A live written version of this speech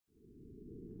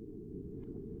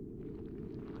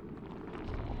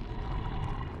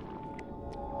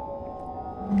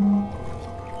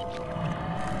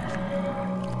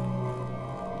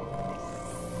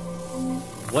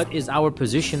what is our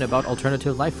position about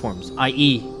alternative life forms,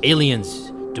 i.e.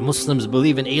 aliens? Do Muslims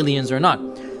believe in aliens or not?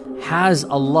 Has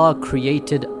Allah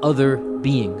created other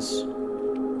beings?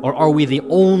 Or are we the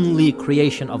only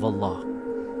creation of Allah?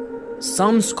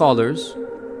 Some scholars,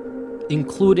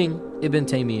 including Ibn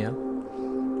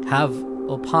Taymiyyah, have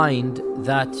opined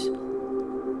that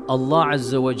Allah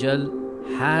Azza wa Jal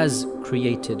has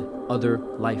created other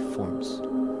life forms.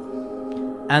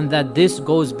 And that this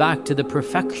goes back to the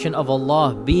perfection of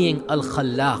Allah being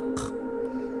Al-Khallaq.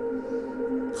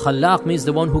 Khallaq means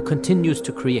the one who continues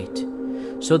to create.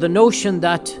 So the notion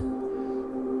that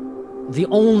the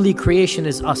only creation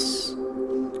is us,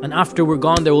 and after we're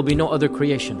gone there will be no other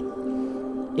creation,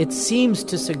 it seems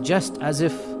to suggest as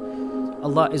if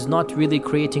Allah is not really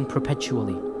creating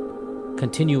perpetually,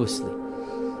 continuously.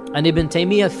 And Ibn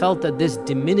Taymiyyah felt that this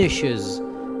diminishes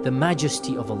the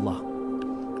majesty of Allah.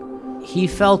 He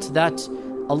felt that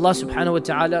Allah subhanahu wa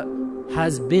ta'ala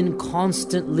has been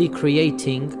constantly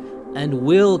creating and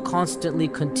will constantly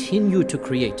continue to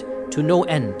create to no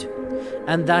end.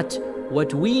 And that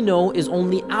what we know is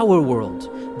only our world.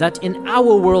 That in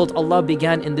our world Allah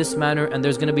began in this manner and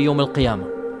there's going to be Yawm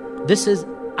al-Qiyamah. This is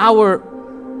our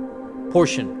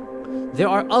portion. There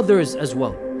are others as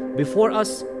well, before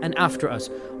us and after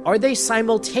us. Are they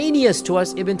simultaneous to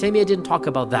us? Ibn Taymiyyah didn't talk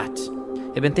about that.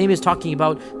 Ibn Taymiyyah is talking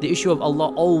about the issue of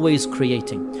Allah always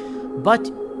creating.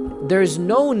 But there's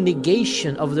no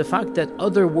negation of the fact that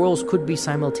other worlds could be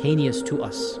simultaneous to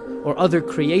us, or other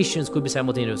creations could be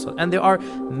simultaneous to us. And there are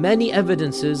many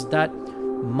evidences that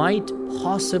might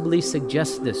possibly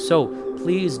suggest this. So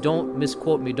please don't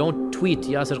misquote me. Don't tweet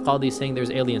Yasir Qadhi saying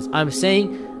there's aliens. I'm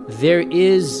saying there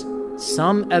is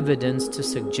some evidence to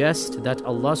suggest that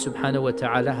Allah subhanahu wa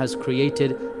ta'ala has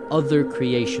created other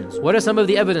creations. What are some of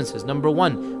the evidences? Number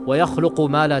one, وَيَخْلُقُ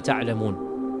مَا لَا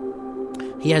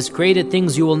تَعْلَمُونَ. He has created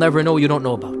things you will never know, you don't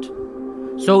know about.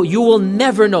 So you will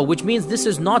never know, which means this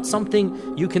is not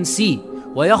something you can see.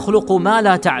 وَيَخْلُقُ مَا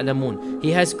لَا تَعْلَمُونَ.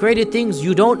 He has created things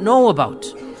you don't know about.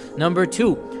 Number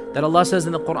two, that Allah says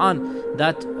in the Quran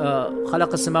that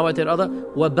خَلَقَ السَّمَاوَاتِ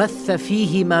وَالْأَرْضَ وَبَثَّ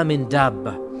فِيهِمَا مِن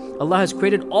دَابَّةٍ. Allah has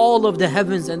created all of the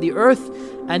heavens and the earth,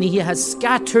 and He has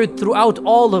scattered throughout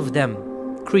all of them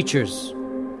creatures.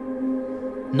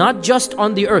 Not just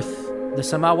on the earth. The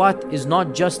samawat is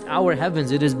not just our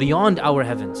heavens, it is beyond our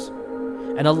heavens.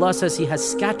 And Allah says He has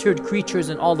scattered creatures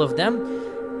in all of them,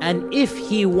 and if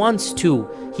He wants to,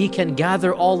 He can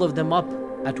gather all of them up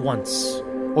at once.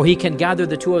 Or He can gather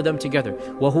the two of them together.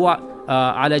 وَهُوَ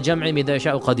عَلَى جَمْعِ مِذَا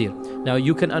يَشَاءُ قَدِيرٌ. Now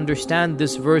you can understand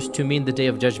this verse to mean the Day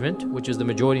of Judgment, which is the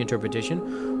majority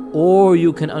interpretation. Or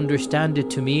you can understand it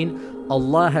to mean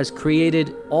Allah has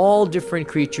created all different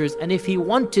creatures, and if He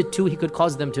wanted to, He could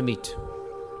cause them to meet.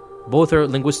 Both are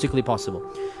linguistically possible.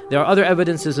 There are other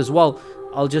evidences as well.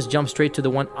 I'll just jump straight to the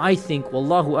one I think,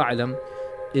 Wallahu A'lam,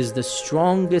 is the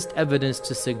strongest evidence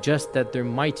to suggest that there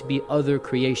might be other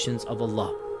creations of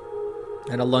Allah.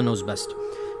 And Allah knows best.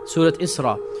 Surah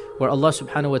Isra, where Allah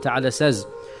subhanahu wa ta'ala says,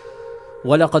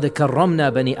 وَلَقَدْ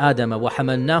كَرَّمْنَا بَنِي آدَمَ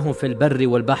وَحَمَلْنَاهُمْ فِي الْبَرِّ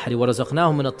وَالْبَحْرِ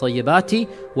وَرَزَقْنَاهُمْ مِنَ الطَّيِّبَاتِ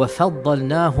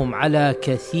وَفَضَّلْنَاهُمْ عَلَى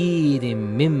كَثِيرٍ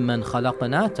مِّمَّنْ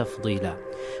خَلَقْنَا تَفْضِيلًا.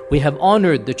 We have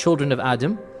honored the children of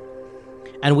Adam,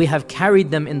 and we have carried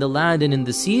them in the land and in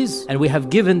the seas, and we have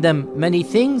given them many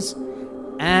things,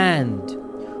 and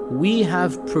we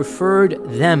have preferred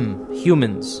them,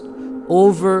 humans,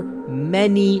 over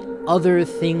many other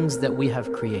things that we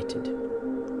have created.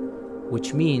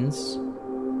 Which means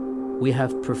we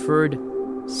have preferred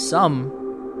some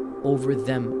over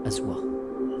them as well.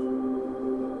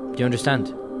 Do you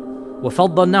understand?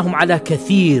 وَفَضَّلْنَاهُمْ عَلَى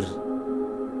كَثِيرٍ.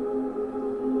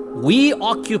 We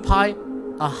occupy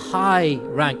a high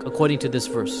rank according to this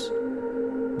verse,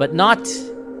 but not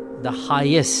the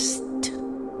highest.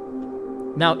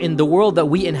 Now in the world that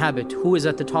we inhabit, who is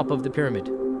at the top of the pyramid?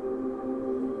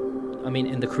 I mean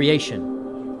in the creation,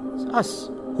 it's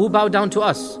us. Who bowed down to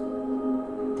us?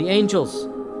 The angels,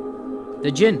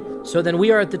 the jinn. So then we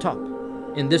are at the top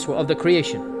in this world of the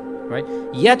creation, right?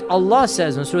 Yet Allah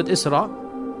says in Surah Isra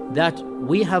that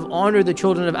we have honored the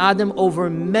children of Adam over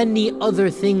many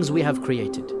other things we have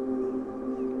created.